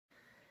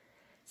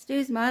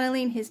Stu's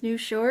modeling his new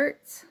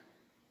shorts,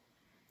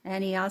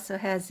 and he also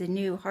has the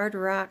new Hard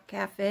Rock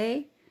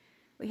Cafe.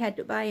 We had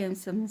to buy him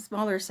some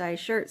smaller size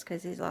shirts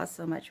because he's lost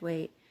so much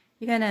weight.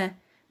 You gonna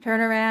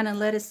turn around and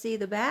let us see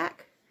the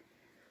back?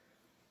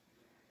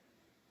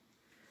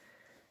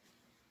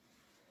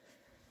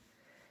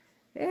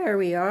 There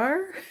we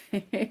are.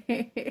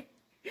 And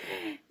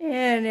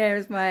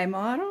there's my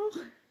model.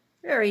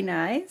 Very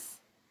nice.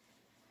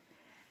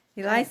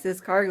 He likes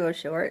his cargo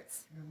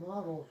shorts. Your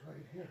model's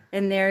right here.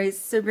 And there's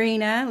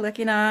Sabrina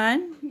looking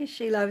on.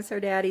 She loves her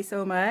daddy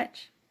so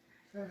much.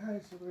 Say hi,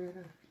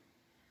 Sabrina.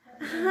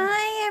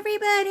 Hi,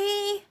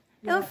 everybody.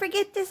 Don't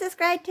forget to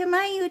subscribe to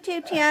my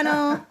YouTube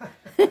channel.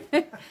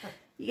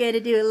 You got to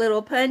do a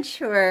little punch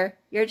for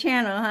your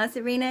channel, huh,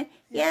 Sabrina?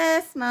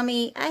 Yes,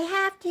 Mommy. I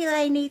have to.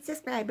 I need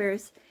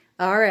subscribers.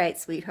 All right,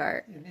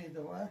 sweetheart. You need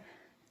the what?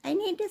 I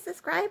need the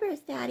subscribers,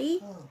 Daddy.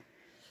 Oh.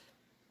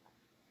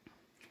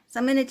 So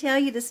I'm going to tell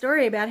you the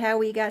story about how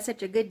we got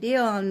such a good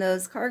deal on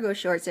those cargo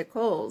shorts at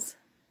Kohls.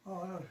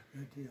 Oh, that was a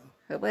good deal.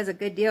 It was a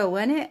good deal,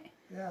 wasn't it?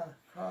 Yeah,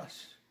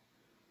 cross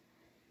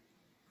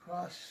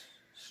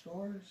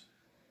stores.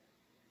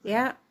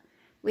 Yeah,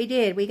 we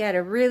did. We got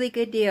a really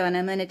good deal, and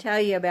I'm going to tell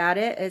you about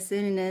it as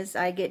soon as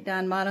I get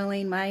done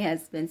modeling my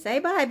husband. Say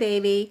bye,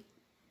 baby.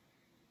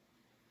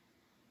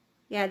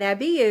 Yeah, that'd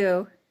be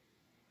you.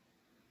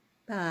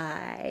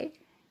 Bye.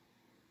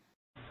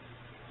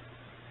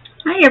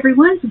 Hi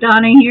everyone, it's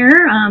Donna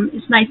here.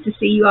 It's nice to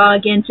see you all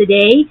again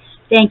today.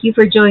 Thank you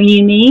for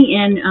joining me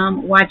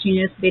and watching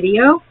this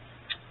video.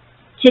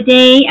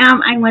 Today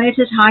I wanted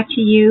to talk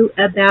to you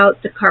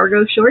about the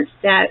cargo shorts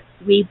that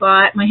we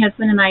bought, my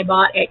husband and I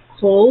bought at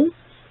Kohls.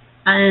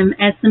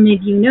 As some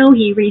of you know,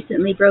 he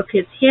recently broke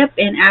his hip,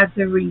 and as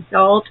a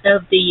result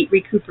of the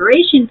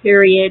recuperation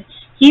period,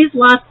 he's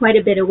lost quite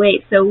a bit of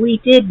weight. So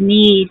we did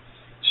need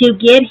to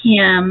get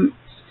him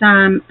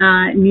some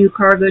new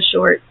cargo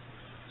shorts,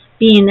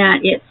 being that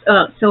it's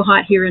so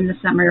hot here in the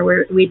summer.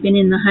 We've been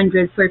in the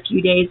hundreds for a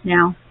few days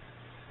now.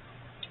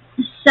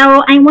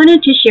 So I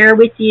wanted to share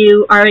with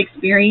you our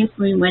experience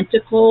when we went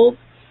to Kohls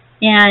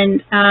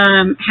and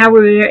how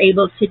we were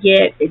able to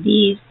get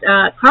these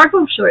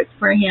cargo shorts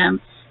for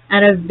him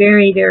at a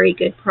very, very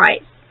good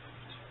price.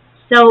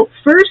 So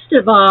first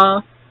of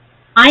all,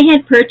 I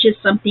had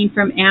purchased something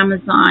from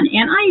Amazon,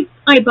 and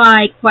I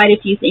buy quite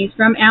a few things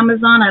from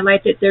Amazon. I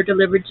like that they're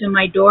delivered to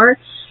my door,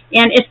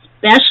 and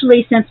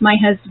especially since my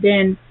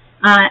husband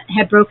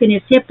had broken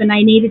his hip and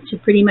I needed to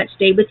pretty much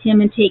stay with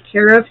him and take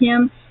care of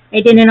him. I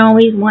didn't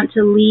always want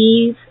to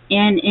leave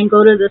and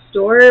go to the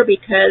store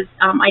because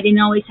I didn't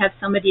always have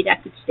somebody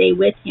that could stay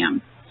with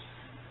him.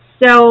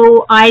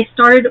 So I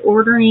started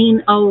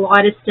ordering a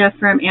lot of stuff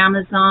from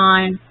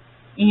Amazon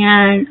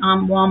and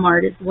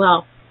Walmart as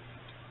well.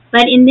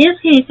 But in this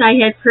case, I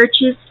had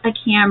purchased a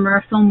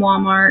camera from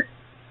Walmart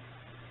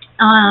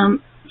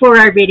for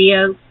our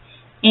videos,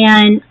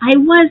 and I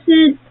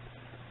wasn't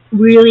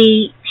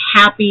really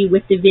happy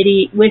with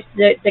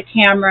the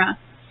camera,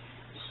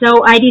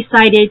 so I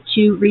decided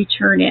to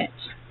return it.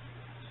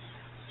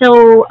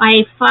 So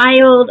I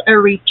filed a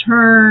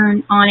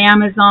return on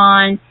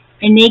Amazon,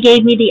 and they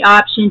gave me the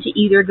option to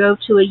either go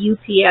to a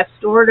UPS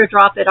store to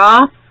drop it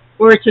off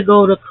or to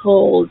go to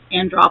Kohls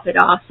and drop it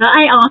off. So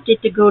I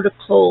opted to go to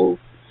Kohls.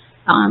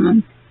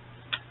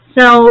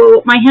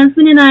 So my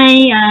husband and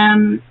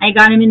I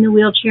got him in the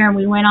wheelchair and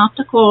we went off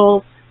to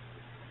Kohls.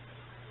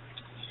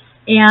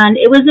 And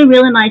it was a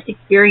really nice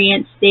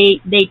experience. They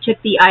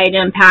took the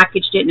item,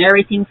 packaged it and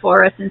everything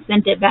for us and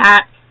sent it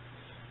back.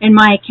 And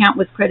my account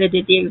was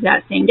credited the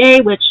exact same day,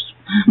 which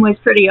was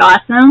pretty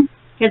awesome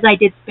because I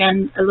did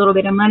spend a little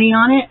bit of money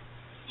on it.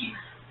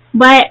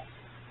 But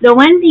the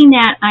one thing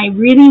that I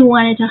really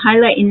wanted to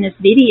highlight in this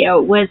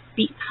video was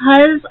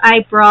because I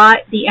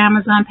brought the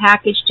Amazon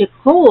package to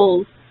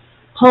Kohls,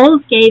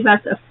 Kohls gave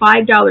us a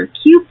 $5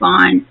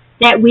 coupon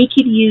that we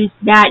could use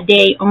that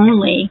day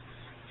only.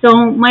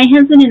 So my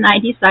husband and I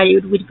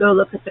decided we'd go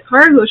look at the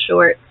cargo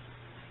shorts.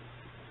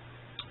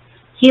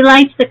 He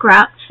likes the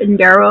Crafts and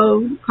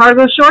Barrow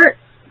cargo shorts.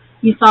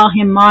 You saw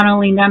him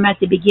modeling them at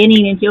the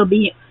beginning, and he'll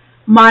be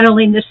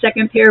modeling the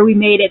second pair we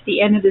made at the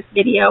end of this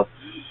video.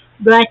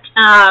 But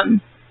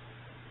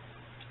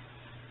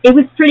it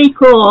was pretty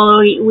cool.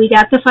 We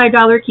got the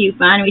 $5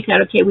 coupon, and we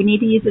said, okay, we need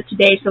to use it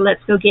today, so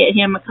let's go get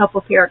him a couple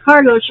pair of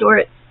cargo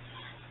shorts.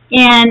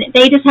 And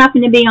they just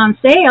happened to be on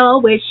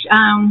sale, which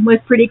was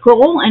pretty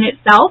cool in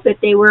itself. If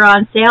they were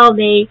on sale,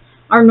 they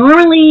are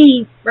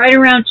normally right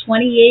around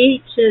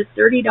 $28 to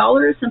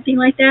 $30, something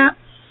like that.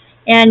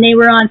 And they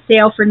were on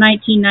sale for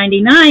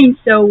 $19.99,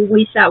 so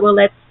we thought, well,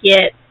 let's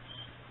get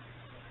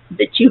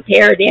the two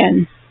pair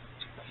then.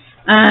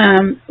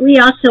 We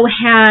also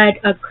had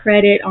a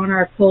credit on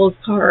our Kohls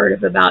card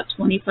of about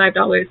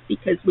 $25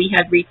 because we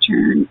had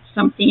returned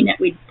something that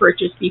we'd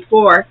purchased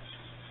before.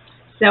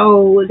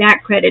 So that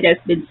credit has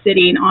been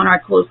sitting on our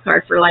Kohls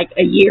card for like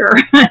a year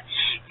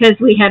because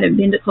we hadn't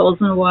been to Kohls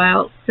in a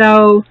while.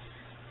 So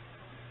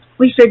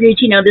we figured,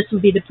 you know, this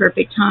would be the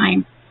perfect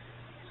time.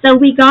 So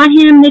we got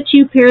him the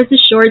two pairs of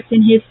shorts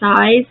in his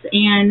size,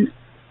 and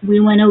we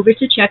went over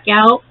to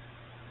checkout.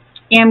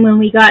 And when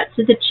we got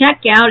to the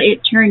checkout,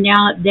 it turned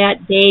out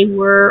that they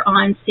were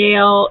on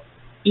sale.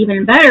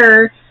 Even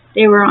better,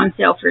 they were on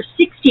sale for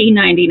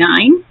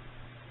 $16.99,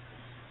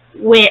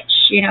 which,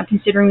 you know,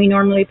 considering we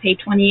normally pay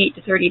 $28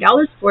 to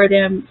 $30 for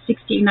them,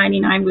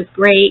 $16.99 was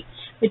great.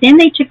 But then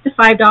they took the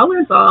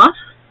 $5 off,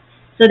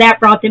 so that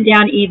brought them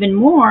down even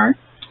more.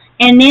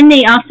 And then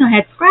they also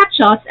had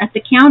scratch-offs at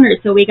the counter,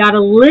 so we got a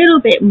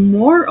little bit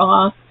more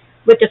off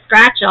with the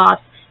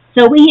scratch-offs.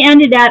 So we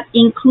ended up,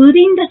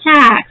 including the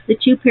tax, the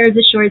 2 pairs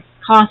of shorts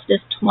cost us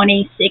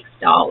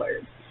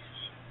 $26.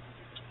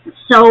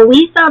 So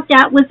we thought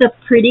that was a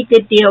pretty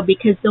good deal,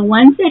 because the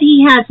ones that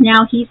he has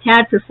now, he's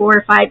had for 4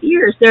 or 5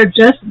 years. They're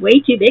just way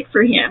too big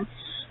for him.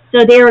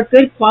 So they were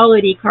good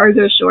quality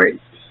cargo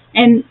shorts.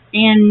 And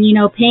you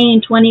know,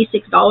 paying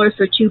 $26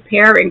 for 2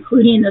 pair,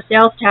 including the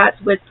sales tax,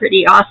 was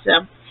pretty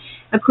awesome.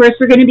 Of course,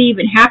 we're going to be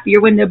even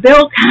happier when the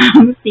bill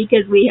comes,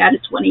 because we had a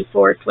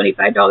 $24,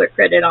 $25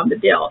 credit on the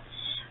bill.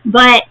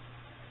 But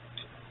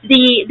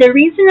the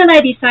reason that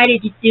I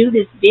decided to do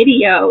this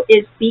video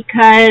is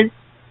because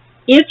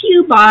if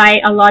you buy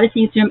a lot of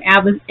things from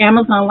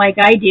Amazon like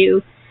I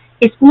do,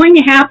 it's going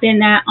to happen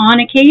that on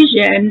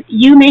occasion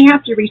you may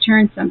have to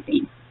return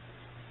something.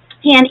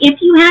 And if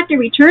you have to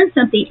return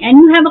something and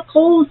you have a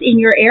Kohls in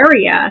your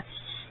area,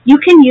 you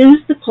can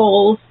use the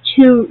Kohls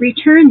to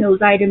return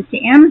those items to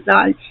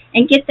Amazon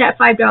and get that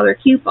 $5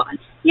 coupon.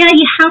 Yeah,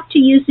 you have to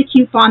use the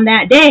coupon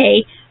that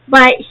day,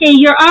 but hey,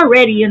 you're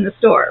already in the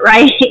store,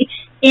 right?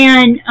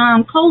 And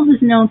Kohls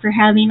is known for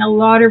having a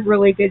lot of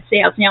really good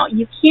sales. Now,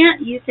 you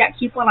can't use that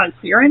coupon on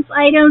clearance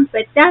items,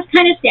 but that's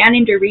kind of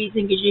standing to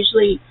reason, because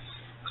usually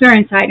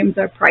clearance items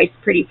are priced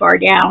pretty far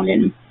down.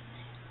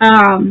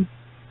 And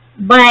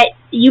but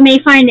you may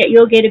find that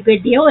you'll get a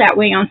good deal that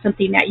way on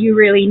something that you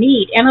really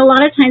need. And a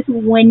lot of times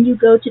when you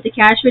go to the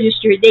cash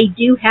register, they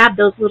do have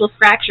those little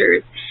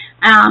scratchers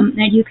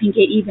that you can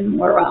get even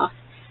more off.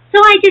 So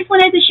I just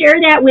wanted to share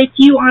that with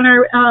you on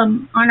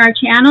our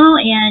channel,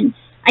 and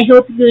I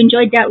hope you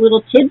enjoyed that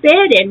little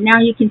tidbit. And now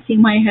you can see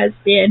my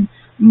husband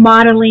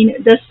modeling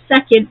the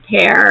second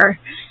pair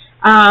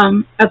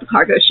of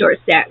cargo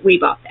shorts that we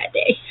bought that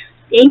day.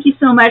 Thank you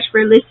so much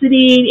for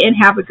listening, and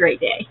have a great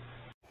day.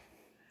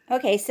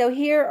 Okay, so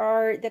here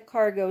are the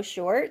cargo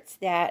shorts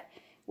that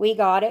we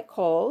got at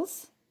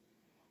Kohls.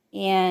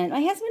 And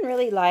my husband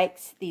really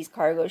likes these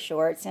cargo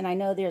shorts, and I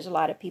know there's a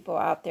lot of people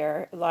out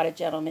there, a lot of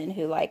gentlemen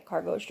who like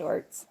cargo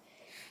shorts.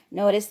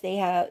 Notice they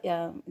have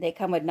they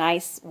come with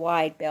nice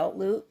wide belt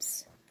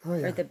loops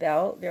for the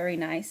belt, very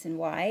nice and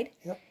wide.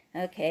 Yep.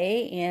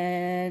 Okay,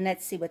 and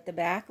let's see what the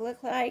back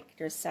look like.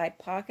 There's side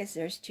pockets.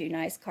 There's 2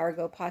 nice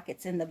cargo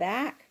pockets in the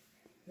back.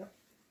 Yep.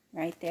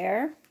 Right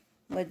there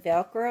with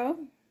Velcro.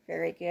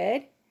 Very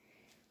good.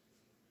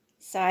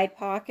 Side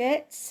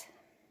pockets.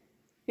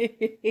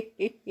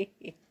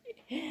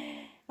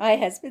 My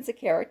husband's a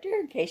character,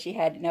 in case you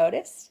hadn't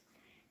noticed.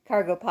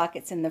 Cargo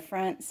pockets in the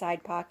front,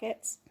 side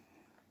pockets.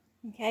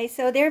 Okay,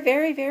 so they're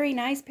very, very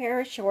nice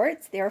pair of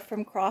shorts. They're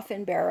from Croft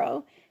 &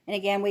 Barrow. And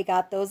again, we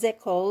got those at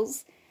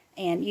Kohls.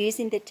 And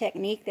using the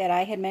technique that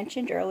I had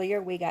mentioned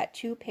earlier, we got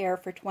 2 pair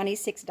for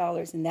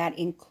 $26, and that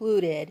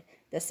included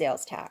the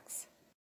sales tax.